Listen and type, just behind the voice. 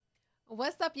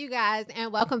What's up, you guys,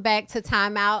 and welcome back to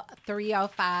Timeout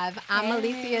 305. I'm Hey.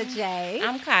 Alicia J.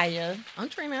 I'm Kaya. I'm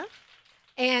Trina.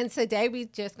 And today we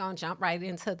just gonna jump right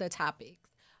into the topics.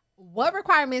 What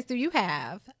requirements do you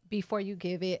have before you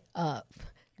give it up?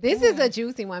 This is a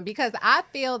juicy one because I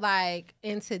feel like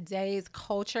in today's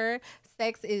culture,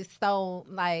 sex is so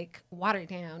like watered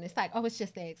down. It's like, oh, it's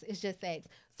just sex. It's just sex.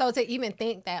 So to even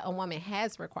think that a woman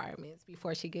has requirements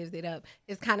before she gives it up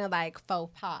is kind of like faux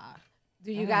pas.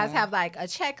 Do you guys have like a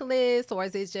checklist, or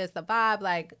is it just a vibe?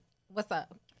 Like, what's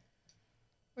up?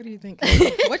 What do you think?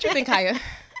 What you think, Kaya?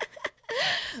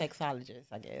 Sexologist,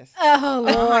 I guess. Oh, All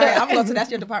Lord. right, I'm going to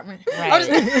that's your department. Right.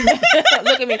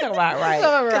 Look at me talking about right.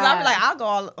 Because I'm like, I'll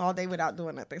go all day without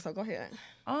doing nothing. So go ahead.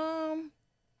 I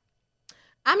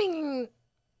mean,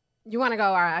 you want to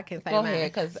go, or I can say Go mine.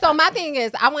 ahead, 'cause So my thing is,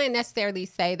 I wouldn't necessarily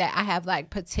say that I have like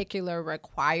particular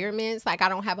requirements. Like I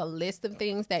don't have a list of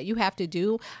things that you have to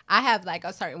do. I have like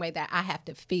a certain way that I have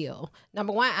to feel.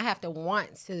 Number one, I have to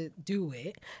want to do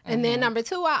it. And then number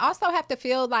two, I also have to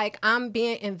feel like I'm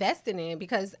being invested in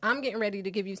because I'm getting ready to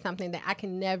give you something that I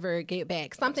can never get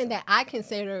back. Something that I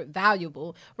consider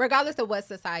valuable, regardless of what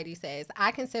society says. I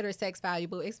consider sex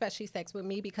valuable, especially sex with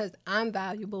me, because I'm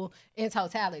valuable in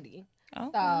totality. Okay.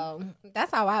 So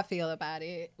that's how I feel about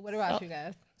it. What about you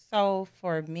guys? So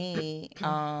for me,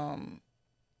 I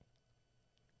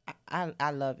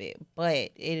love it, but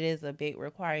it is a big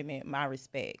requirement. My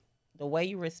respect, the way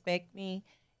you respect me,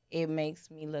 it makes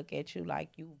me look at you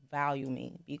like you value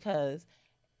me. Because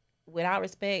without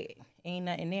respect, ain't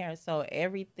nothing there. So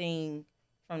everything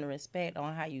from the respect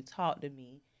on how you talk to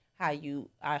me, how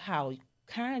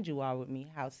kind you are with me,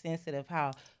 how sensitive,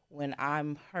 how when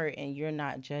I'm hurt and you're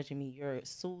not judging me, you're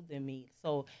soothing me.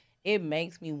 So it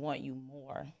makes me want you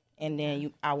more. And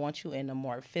then I want you in a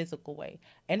more physical way.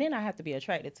 And then I have to be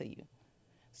attracted to you.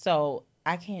 So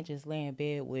I can't just lay in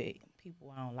bed with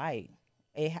people I don't like.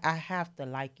 I have to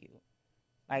like you.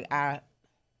 Like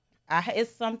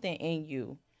it's something in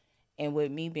you. And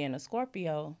with me being a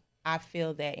Scorpio, I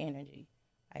feel that energy.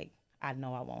 Like I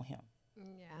know I want him. Yeah.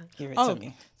 Give it to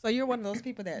me. So you're one of those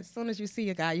people that as soon as you see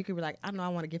a guy, you could be like, I know I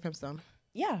want to give him some.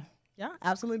 Yeah. Yeah,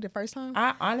 absolutely. The first time?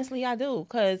 I do,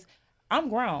 because I'm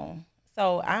grown.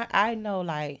 So I know,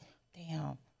 like,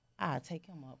 damn, I'll take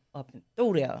him up and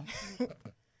through there.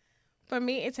 For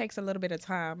me, it takes a little bit of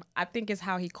time. I think it's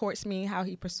how he courts me, how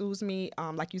he pursues me.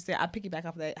 Like you said, I piggyback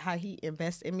off that, how he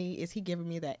invests in me. Is he giving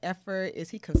me that effort? Is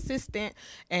he consistent?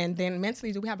 And then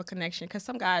mentally, do we have a connection? Because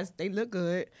some guys, they look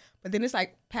good, but then it's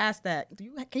like past that.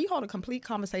 Can you hold a complete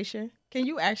conversation? Can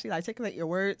you actually articulate your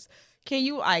words? Can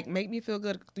you like make me feel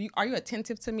good? Are you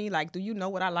attentive to me? Like, do you know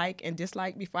what I like and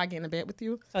dislike before I get into bed with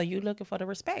you? So you looking for the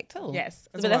respect, too. Yes.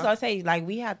 But that's what I say. Like,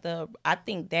 we have to, I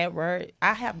think that word,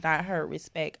 I have not heard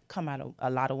respect come out of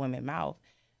a lot of women's mouth.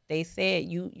 They said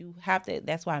you have to,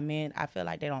 that's why men, I feel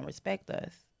like they don't respect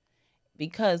us.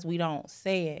 Because we don't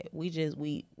say it. We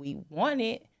want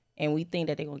it and we think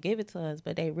that they're going to give it to us,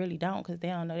 but they really don't, because they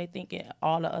don't know. They thinking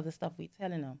all the other stuff we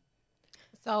telling them.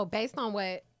 So based on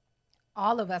what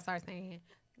all of us are saying,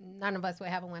 none of us would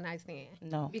have a one-night stand.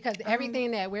 No. Because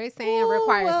everything that we're saying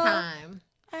requires time.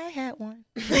 I had one.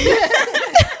 Well,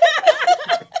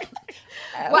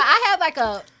 I had like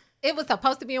it was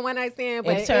supposed to be a one-night stand,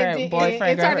 but It turned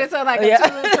boyfriend, it turned girlfriend. into like a 2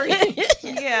 or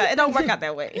 3. Yeah, it don't work out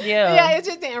that way. Yeah. Yeah, it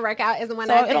just didn't work out as a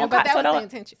one-night stand, but that was the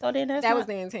intention. So then That was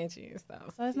the intention. So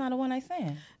it's not a one-night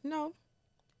stand. No.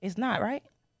 It's not, right?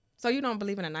 So you don't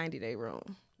believe in a 90-day rule,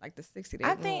 like the 60-day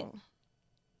rule? I think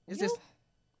it's just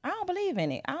I don't believe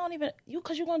in it. I don't even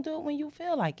because you're gonna do it when you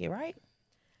feel like it, right?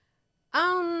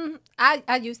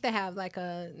 I used to have like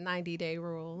a 90-day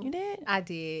rule. You did? I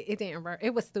did. It didn't work.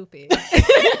 It was stupid.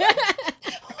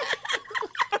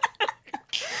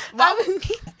 I mean,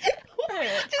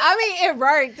 it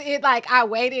worked. It like I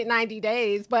waited 90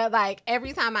 days, but like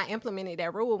every time I implemented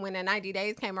that rule, when the 90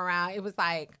 days came around, it was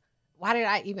like, why did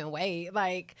I even wait?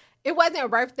 Like it wasn't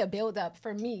worth the build up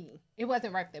for me. It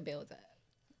wasn't worth the build up.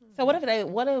 So what if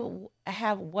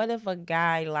a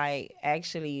guy like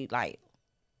actually like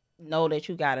know that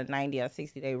you got a 90 or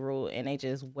 60-day rule and they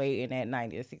just wait in that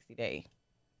 90 or 60 day?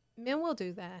 Men will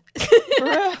do that. For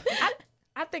real?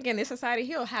 I think in this society,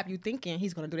 he'll have you thinking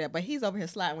he's going to do that, but he's over here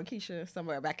sliding with Keisha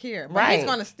somewhere back here. But Right. he's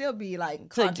going to still be like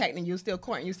contacting you, still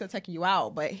courting you, still taking you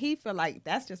out. But he feel like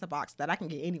that's just a box that I can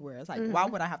get anywhere. It's like, why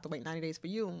would I have to wait 90 days for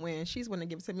you when she's willing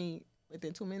to give it to me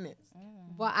within 2 minutes?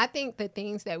 Well, I think the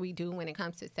things that we do when it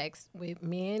comes to sex with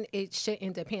men, it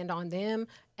shouldn't depend on them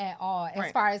at all. As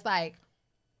Right. far as like,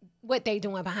 what they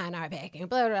doing behind our back and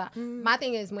blah, blah, blah. My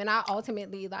thing is when I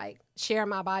ultimately like share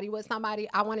my body with somebody,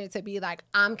 I want it to be like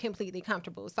I'm completely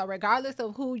comfortable. So regardless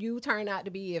of who you turn out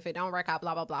to be, if it don't work out,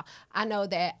 blah, blah, blah, I know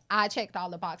that I checked all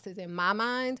the boxes in my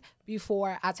mind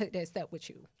before I took that step with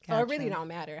you. So it really don't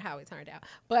matter how it turned out.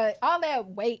 But all that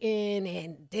waiting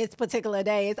and this particular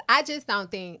days, I just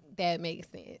don't think that makes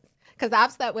sense. Because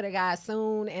I've slept with a guy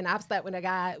soon and I've slept with a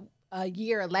guy a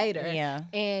year later. Yeah.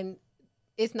 And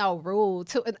it's no rule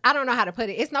to it. I don't know how to put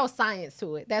it. It's no science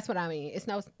to it. That's what I mean. It's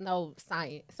no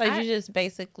science. So you just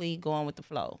basically going with the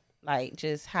flow, like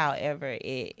just however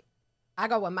it. I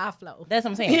go with my flow. That's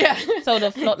what I'm saying. Yeah. So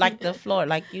the floor,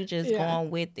 like you just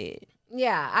going with it.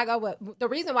 Yeah, I go with the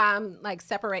reason why I'm like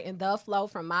separating the flow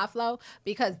from my flow,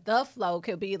 because the flow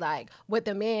could be like with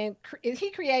the man, is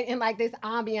he creating like this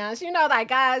ambiance? You know, like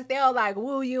guys, they'll like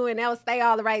woo you and they'll say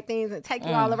all the right things and take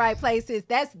you all the right places.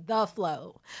 That's the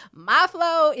flow. My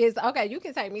flow is, okay, you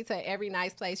can take me to every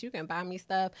nice place. You can buy me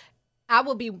stuff. I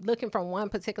will be looking for one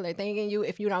particular thing in you.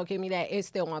 If you don't give me that, it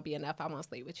still won't be enough. I won't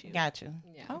sleep with you. Got you.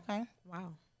 Yeah. Okay. Wow.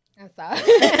 That's all.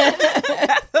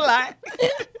 That's a lot.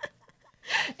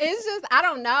 It's just, I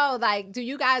don't know. Like, do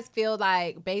you guys feel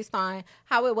like based on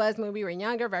how it was when we were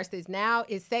younger versus now,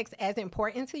 is sex as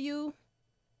important to you?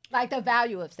 Like the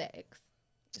value of sex?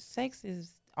 Sex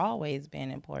has always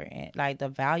been important. Like the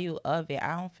value of it.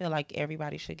 I don't feel like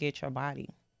everybody should get your body.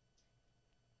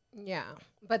 Yeah.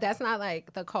 But that's not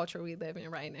like the culture we live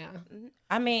in right now.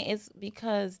 I mean, it's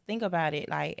because think about it.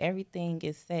 Like everything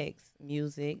is sex,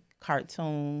 music,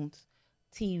 cartoons,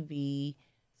 TV,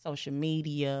 social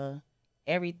media.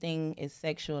 Everything is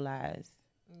sexualized.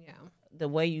 Yeah. The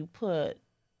way you put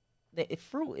the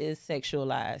fruit is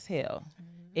sexualized. Hell,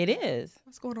 it is.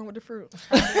 What's going on with the fruit?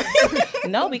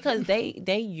 No, because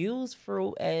they use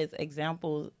fruit as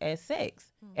examples as sex.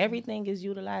 Everything is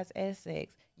utilized as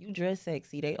sex. You dress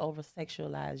sexy, they over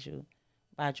sexualize you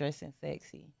by dressing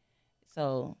sexy.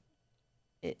 So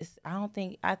I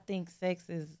think sex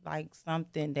is like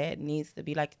something that needs to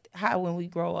be like how when we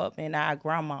grow up and our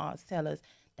grandmas tell us,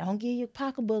 don't give your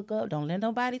pocketbook up. Don't let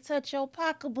nobody touch your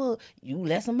pocketbook. You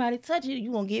let somebody touch it,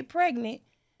 you gonna get pregnant.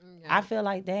 Yeah. I feel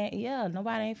like that. Yeah,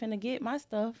 nobody ain't finna get my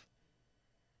stuff.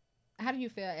 How do you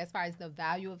feel as far as the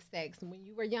value of sex when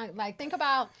you were young? Like think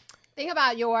about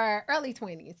your early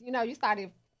 20s. You know, you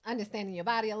started understanding your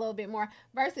body a little bit more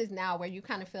versus now where you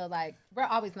kind of feel like we're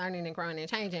always learning and growing and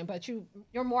changing, but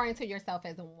you're more into yourself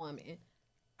as a woman.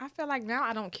 I feel like now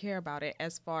I don't care about it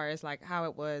as far as like how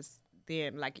it was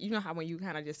then. Like, you know how when you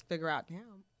kind of just figure out,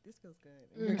 damn, this feels good.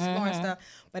 And you're exploring stuff.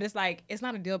 But it's like, it's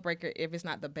not a deal breaker if it's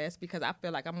not the best, because I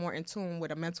feel like I'm more in tune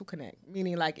with a mental connect.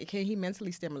 Meaning like, can he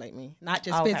mentally stimulate me? Not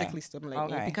just physically stimulate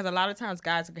me. Because a lot of times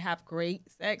guys have great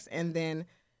sex and then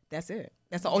that's it.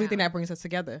 That's the only thing that brings us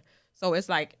together. So it's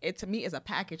like, it to me is a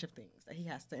package of things that he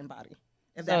has to embody.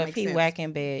 If he whack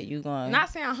in bed, you going not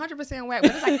saying 100% whack,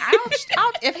 but it's like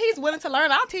if he's willing to learn,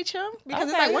 I'll teach him, because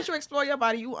it's like once you explore your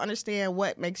body, you understand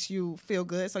what makes you feel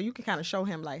good, so you can kind of show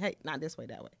him like, hey, not this way,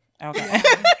 that way. Okay,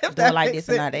 do it like this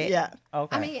and not that. Yeah.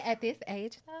 Okay. I mean, at this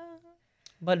age though.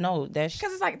 But no, that's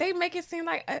because it's like they make it seem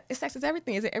like sex is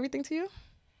everything. Is it everything to you?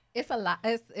 It's a lot.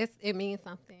 It means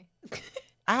something.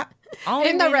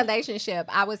 In the relationship,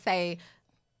 I would say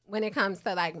when it comes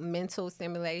to like mental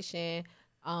stimulation,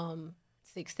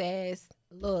 success,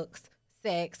 looks,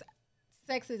 sex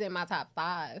is in my top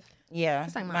 5. Yeah,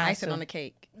 it's like my icing on the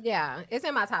cake. Yeah, it's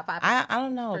in my top 5. I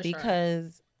don't know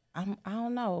because I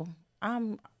don't know.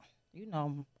 I'm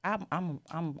a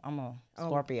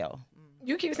Scorpio.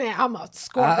 You keep saying I'm a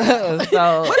Scorpio.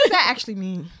 So what does that actually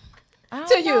mean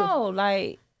to you?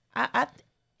 Like I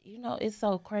it's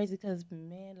so crazy because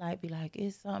men like be like,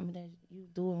 it's something that you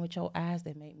doing with your eyes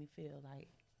that make me feel like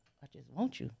I just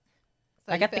want you.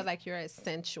 So like, I feel like you're a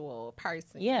sensual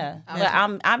person. Yeah, okay.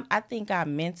 But I think I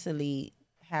mentally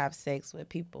have sex with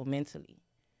people mentally.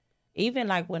 Even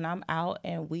like when I'm out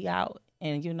and we out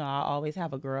and I always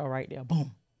have a girl right there.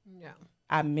 Boom. Yeah.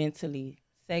 I mentally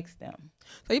sex them.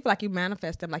 So you feel like you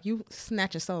manifest them, like you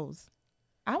snatch your souls.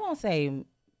 I won't say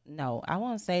no. I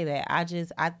won't say that. I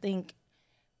think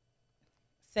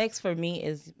sex for me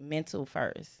is mental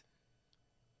first.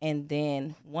 And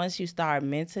then once you start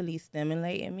mentally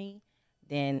stimulating me,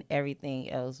 then everything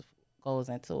else goes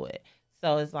into it.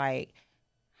 So it's like,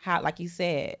 how, like you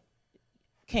said,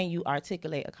 can you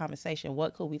articulate a conversation?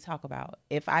 What could we talk about?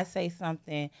 If I say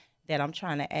something that I'm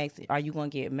trying to ask, are you going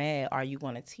to get mad? Are you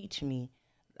going to teach me?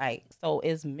 Like, so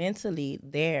it's mentally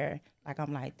there. Like,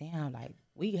 I'm like, damn, like,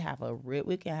 we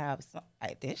can have some,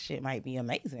 like, this shit might be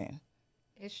amazing.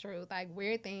 It's true. Like,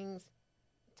 weird things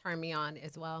turn me on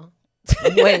as well.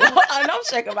 Wait, hold on, don't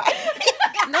shake about it.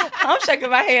 I'm shaking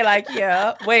my head like,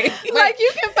 yeah. Wait. Like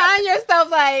you can find yourself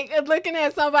like looking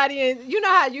at somebody, and you know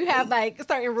how you have like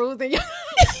certain rules in your.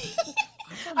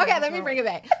 Okay, let me bring it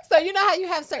back. So you know how you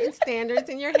have certain standards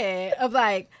in your head of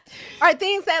like, are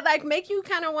things that like make you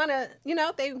kind of want to,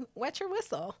 they wet your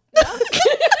whistle. You know?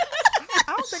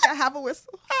 I don't think I have a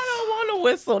whistle. I don't want to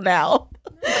whistle now.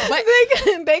 But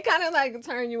they kind of like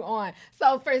turn you on.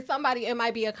 So for somebody, it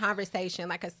might be a conversation,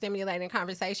 like a stimulating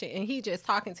conversation, and he just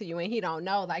talking to you and he don't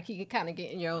know, like he kind of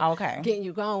getting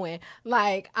you going.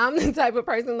 Like I'm the type of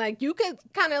person, like you could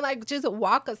kind of like just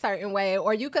walk a certain way,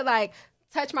 or you could like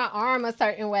touch my arm a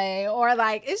certain way, or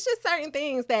like it's just certain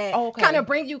things that kind of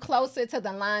bring you closer to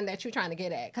the line that you're trying to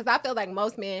get at. Because I feel like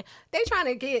most men, they trying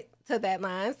to get to that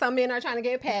line. Some men are trying to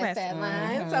get past that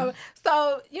line. So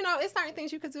it's certain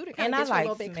things you could do to kind of get you a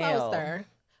little bit closer.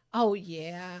 Oh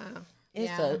yeah,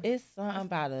 it's something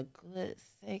about a good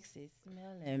sexy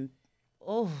smelling.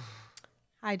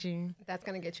 Hygiene. That's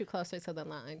gonna get you closer to the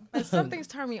line. But some things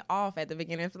turn me off at the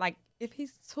beginning. If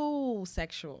he's too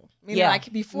sexual,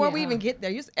 like before we even get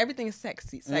there, everything is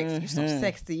sexy. You're so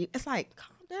sexy. It's like,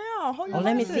 calm down. Hold your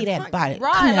let me see that body.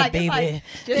 Right, come here, baby.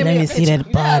 Let me see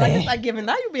that body. It's like giving.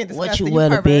 Now you're being disgusting. What you wear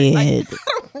to bed?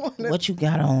 Like, what you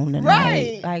got on tonight?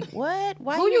 Right. Like what?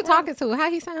 Why Who you talking to?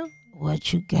 How he sound?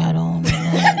 What you got on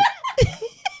tonight?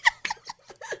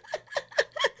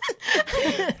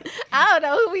 I don't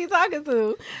know who we talking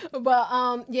to, but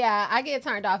I get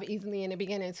turned off easily in the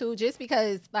beginning too, just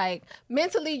because like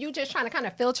mentally you just trying to kind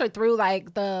of filter through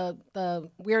like the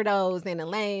weirdos and the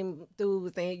lame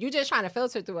dudes, and you just trying to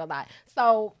filter through a lot.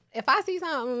 So if I see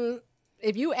something,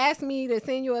 if you ask me to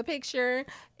send you a picture,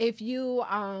 if you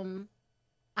I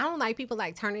don't like people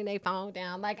like turning their phone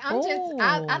down. Like I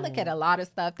look at a lot of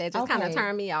stuff that just kind of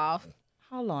turn me off.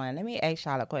 Hold on, let me ask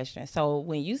y'all a question. So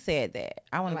when you said that,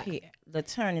 I want to pick the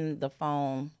turning the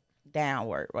phone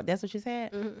downward. That's what you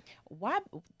said?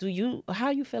 Mm-hmm.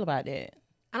 How you feel about that?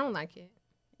 I don't like it.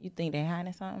 You think they're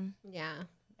hiding something? Yeah.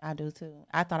 I do too.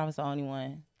 I thought I was the only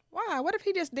one. Why? What if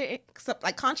he just didn't,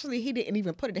 like consciously he didn't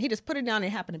even put it, he just put it down and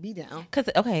it happened to be down?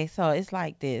 So it's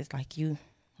like this, like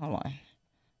hold on.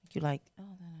 You like,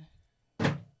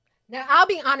 Now I'll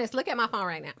be honest, look at my phone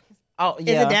right now. Oh,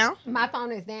 yeah. Is it down? My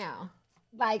phone is down.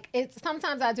 Like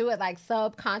sometimes I do it like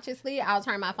subconsciously. I'll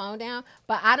turn my phone down,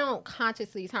 but I don't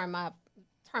consciously turn my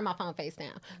phone face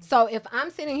down. So if I'm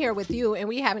sitting here with you and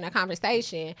we having a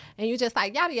conversation and you just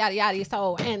like yada yada yada,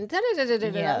 so and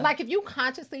like if you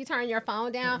consciously turn your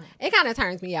phone down, it kind of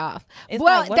turns me off.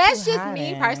 Well, like, that's just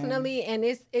me personally, and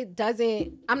it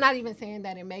doesn't. I'm not even saying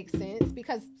that it makes sense,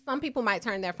 because some people might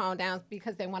turn their phone down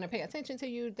because they want to pay attention to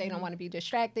you. They don't want to be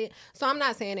distracted. So I'm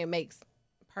not saying it makes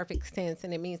perfect sense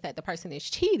and it means that the person is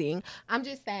cheating. I'm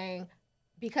just saying,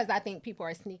 because I think people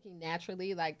are sneaky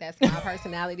naturally, like that's my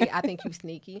personality. I think you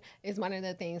sneaky is one of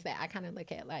the things that I kind of look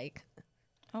at like,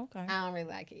 okay, I don't really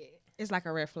like it. It's like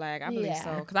a red flag. I believe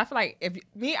so. Because I feel like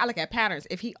I look at patterns.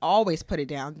 If he always put it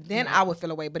down, then I would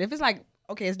feel away. But if it's like,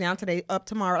 okay, it's down today, up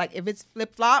tomorrow, like if it's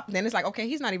flip flop, then it's like, okay,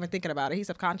 he's not even thinking about it. He's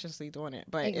subconsciously doing it.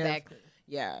 But exactly.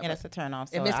 And it's a turn off.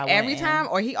 So if it's every time,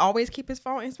 or he always keep his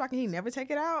phone in his pocket, he never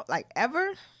take it out, like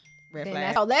ever, red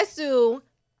flag. So let's do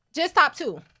just top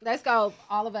two. Let's go,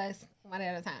 all of us, one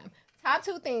at a time. Top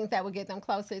two things that would get them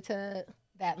closer to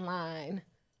that line.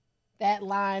 That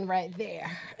line right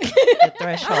there. The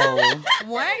threshold.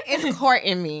 One is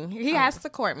courting me. He has to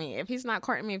court me. If he's not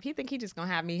courting me, if he think he just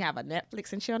gonna have me have a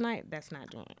Netflix and chill night, that's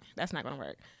not gonna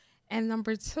work. And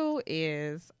number two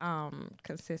is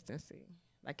consistency.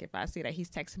 Like if I see that he's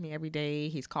texting me every day,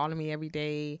 he's calling me every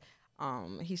day,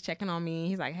 he's checking on me,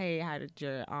 he's like, hey,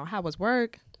 how was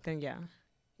work? Then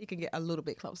he can get a little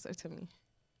bit closer to me.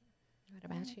 What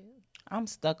about you? I'm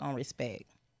stuck on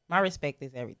respect. My respect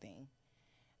is everything.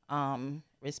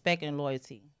 Respect and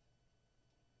loyalty.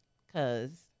 Because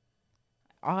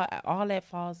all that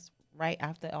falls right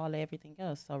after everything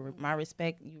else. So my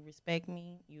respect, you respect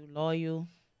me, you loyal,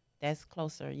 that's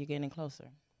closer. You're getting closer.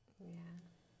 Yeah.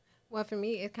 Well, for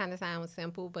me, it kind of sounds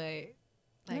simple, but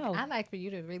like I like for you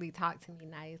to really talk to me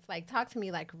nice. Like talk to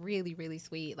me like really, really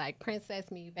sweet. Like princess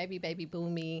me, baby boo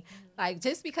me. Mm-hmm. Like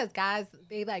just because guys,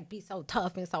 they like be so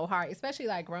tough and so hard, especially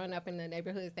like growing up in the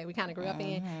neighborhoods that we kind of grew up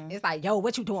in. It's like, yo,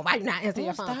 what you doing? Why you not answering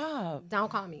your phone? Stop. Don't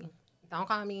call me. Don't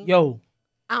call me. Yo.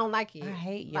 I don't like it. I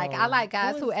hate yo. Like I like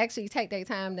guys who actually take their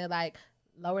time to like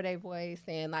lower their voice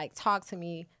and like talk to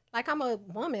me. Like I'm a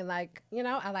woman, like,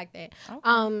 I like that.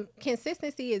 Okay.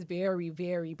 Consistency is very,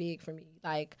 very big for me.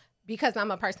 Like, because I'm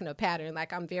a person of pattern,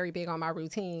 like I'm very big on my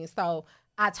routine. So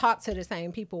I talk to the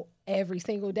same people every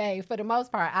single day for the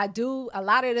most part. I do a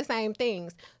lot of the same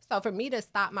things. So for me to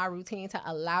stop my routine to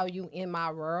allow you in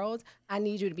my world, I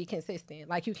need you to be consistent.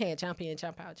 Like you can't jump in,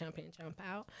 jump out, jump in, jump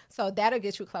out. So that'll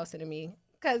get you closer to me.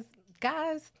 Because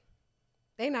guys,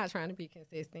 they not trying to be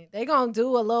consistent. They gonna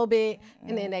do a little bit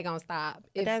and then they gonna stop.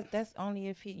 That's only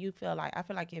if you feel like, I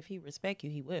feel like if he respect you,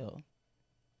 he will.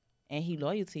 And he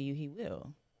loyal to you, he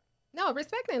will. No,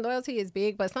 respect and loyalty is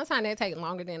big, but sometimes that take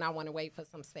longer than I want to wait for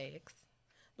some sex.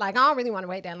 Like I don't really want to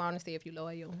wait that long to see if you're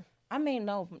loyal. I mean,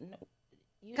 no.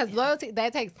 Because loyalty,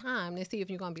 that takes time to see if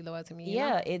you're gonna be loyal to me.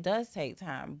 Yeah, it does take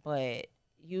time, but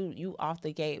you off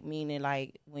the gate, meaning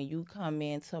like when you come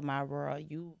into my world,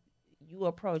 you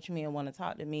approach me and want to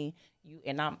talk to me,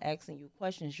 and I'm asking you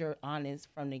questions, you're honest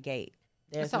from the gate.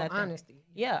 There's nothing, honesty.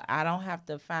 Yeah, I don't have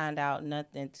to find out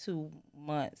nothing 2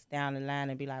 months down the line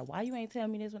and be like, why you ain't tell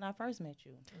me this when I first met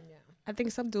you? Yeah. I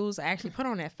think some dudes actually put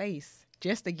on that face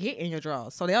just to get in your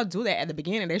drawers. So they'll do that at the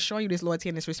beginning. They're showing you this loyalty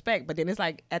and this respect. But then it's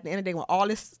like at the end of the day when all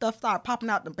this stuff start popping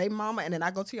out, the baby mama, and then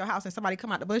I go to your house and somebody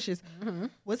come out the bushes. Mm-hmm.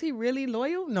 Was he really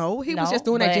loyal? No, he was just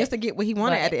doing that just to get what he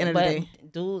wanted at the end of the day.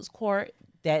 Dudes court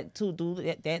that too.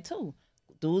 That too.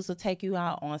 Dudes will take you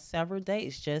out on several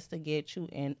dates just to get you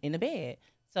in the bed.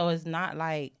 So it's not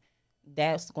like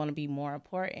that's going to be more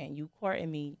important. You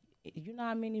courting me. You know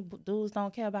how many dudes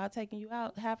don't care about taking you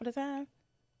out half of the time?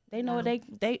 They know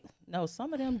no,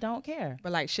 some of them don't care.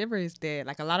 But like Shiver is dead.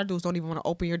 Like a lot of dudes don't even want to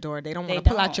open your door. They don't want to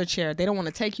pull out your chair. They don't want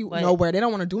to take you nowhere. They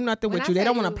don't want to do nothing with you. They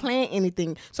don't want to plan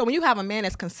anything. So when you have a man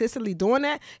that's consistently doing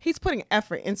that, he's putting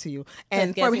effort into you.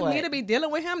 And for me to be dealing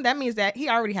with him, that means that he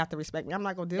already have to respect me. I'm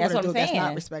not going to deal with a dude that's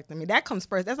not respecting me. That comes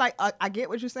first. That's like, I get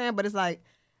what you're saying, but it's like,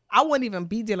 I wouldn't even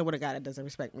be dealing with a guy that doesn't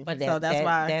respect me. But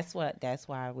that's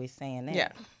why we're saying that. Yeah.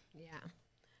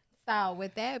 So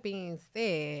with that being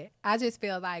said, I just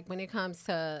feel like when it comes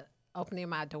to opening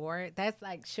my door, that's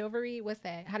like chivalry. What's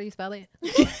that? How do you spell it?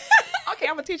 Okay,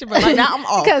 I'm a teacher, but right now I'm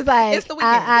off. Because like it's the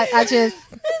weekend.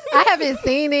 I haven't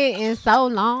seen it in so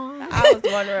long. I was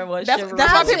wondering what chivalry.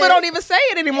 That's why people don't even say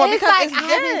it anymore because like, it's I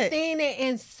haven't seen it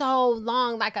in so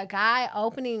long. Like a guy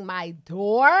opening my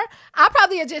door, I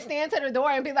probably would just stand to the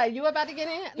door and be like, "You about to get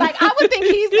in?" Like I would think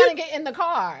he's gonna get in the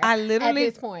car. I literally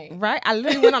at this point, right? I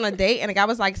literally went on a date and a guy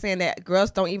was like saying that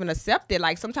girls don't even accept it.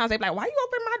 Like sometimes they be like, "Why you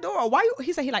open my door?" Why you?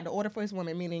 He said he like to order for his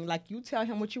woman, meaning like you tell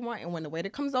him what you want, and when the waiter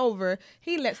comes over,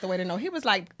 he lets the waiter know. He was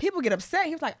like, people get upset.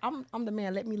 He was like, I'm the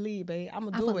man. Let me leave, babe. I'm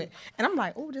gonna do it. And I'm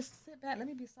like, oh, just sit back. Let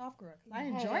me be soft girl. I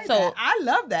enjoy that. I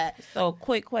love that. So,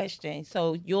 quick question.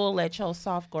 So, you'll let your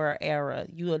soft girl era,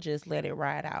 you'll just let it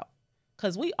ride out?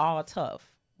 Because we all tough.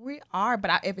 We are,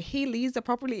 but if he leads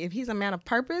appropriately, if he's a man of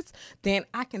purpose, then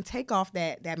I can take off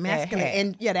that masculine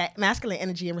and that masculine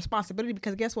energy and responsibility.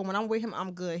 Because guess what? When I'm with him,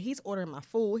 I'm good. He's ordering my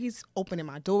food. He's opening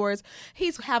my doors.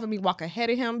 He's having me walk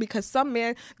ahead of him. Because some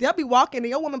men, they'll be walking and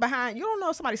your woman behind. You don't know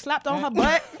if somebody slapped on her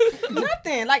butt.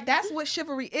 Nothing. Like that's what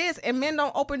chivalry is. And men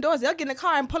don't open doors. They'll get in the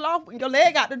car and pull off your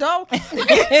leg out the door. Can I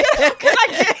get in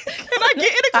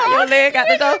the car? Your leg out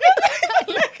the door.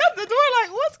 Leg out the door.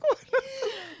 Like what's going on?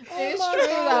 It's true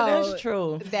though. That's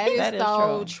true. That is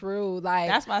so true. Like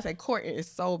that's why I say courting is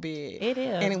so big. It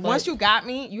is. And once you got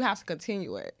me, you have to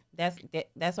continue it.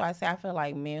 That's why I say I feel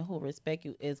like men who respect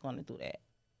you is going to do that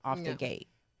off the gate.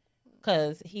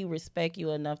 Because he respect you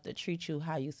enough to treat you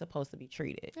how you're supposed to be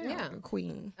treated. Yeah.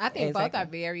 Queen. I think both are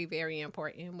very, very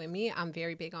important. With me, I'm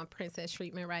very big on princess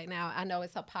treatment right now. I know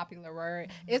it's a popular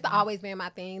word. It's always been my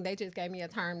thing. They just gave me a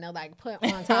term to like put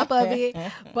on top of it.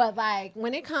 But like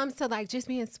when it comes to like just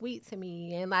being sweet to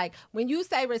me and like when you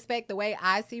say respect, the way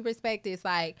I see respect is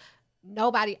like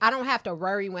I don't have to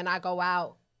worry when I go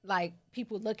out, like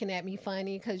people looking at me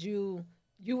funny because you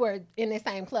were in the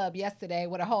same club yesterday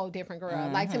with a whole different girl.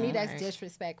 Mm-hmm. Like, to me, that's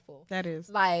disrespectful. That is.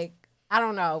 Like, I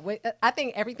don't know. I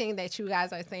think everything that you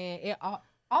guys are saying, all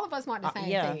of us want the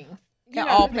same thing. It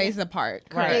all plays a part.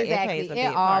 Right. Exactly.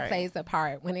 It all plays a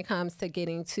part when it comes to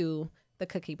getting to the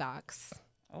cookie box.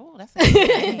 Oh, that's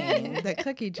interesting. The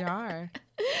cookie jar.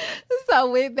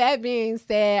 So with that being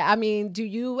said, I mean, do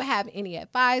you have any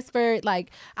advice for,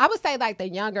 like, I would say like the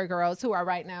younger girls who are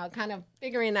right now kind of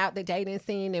figuring out the dating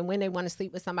scene and when they want to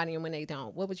sleep with somebody and when they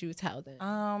don't? What would you tell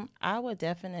them? I would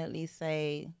definitely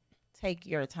say take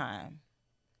your time.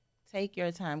 Take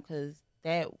your time because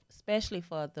that, especially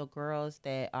for the girls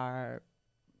that are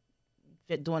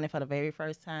doing it for the very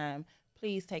first time,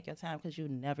 please take your time because you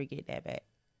never get that back.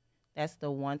 That's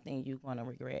the one thing you're going to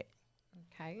regret.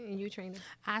 Okay. And you, Trina?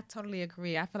 I totally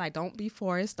agree. I feel like don't be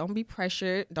forced. Don't be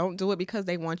pressured. Don't do it because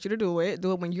they want you to do it.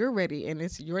 Do it when you're ready and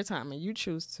it's your time and you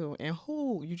choose to and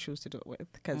who you choose to do it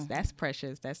with because that's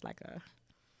precious. That's like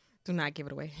do not give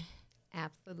it away.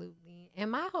 Absolutely.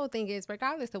 And my whole thing is,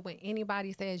 regardless of what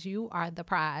anybody says, you are the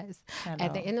prize.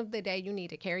 At the end of the day, you need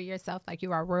to carry yourself like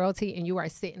you are royalty and you are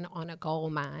sitting on a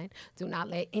gold mine. Do not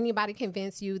let anybody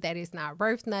convince you that it's not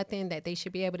worth nothing, that they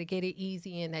should be able to get it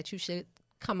easy, and that you should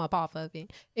come up off of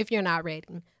it if you're not ready.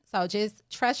 So just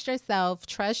trust yourself,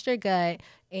 trust your gut,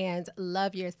 and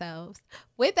love yourselves.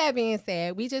 With that being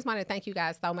said, we just want to thank you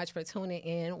guys so much for tuning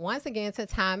in once again to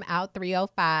Time Out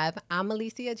 305. I'm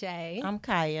Alicia J. I'm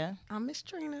Kaya. I'm Miss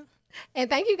Trina. And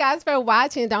thank you guys for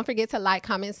watching. Don't forget to like,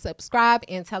 comment, subscribe,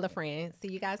 and tell a friend. See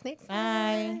you guys next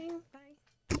Bye. time.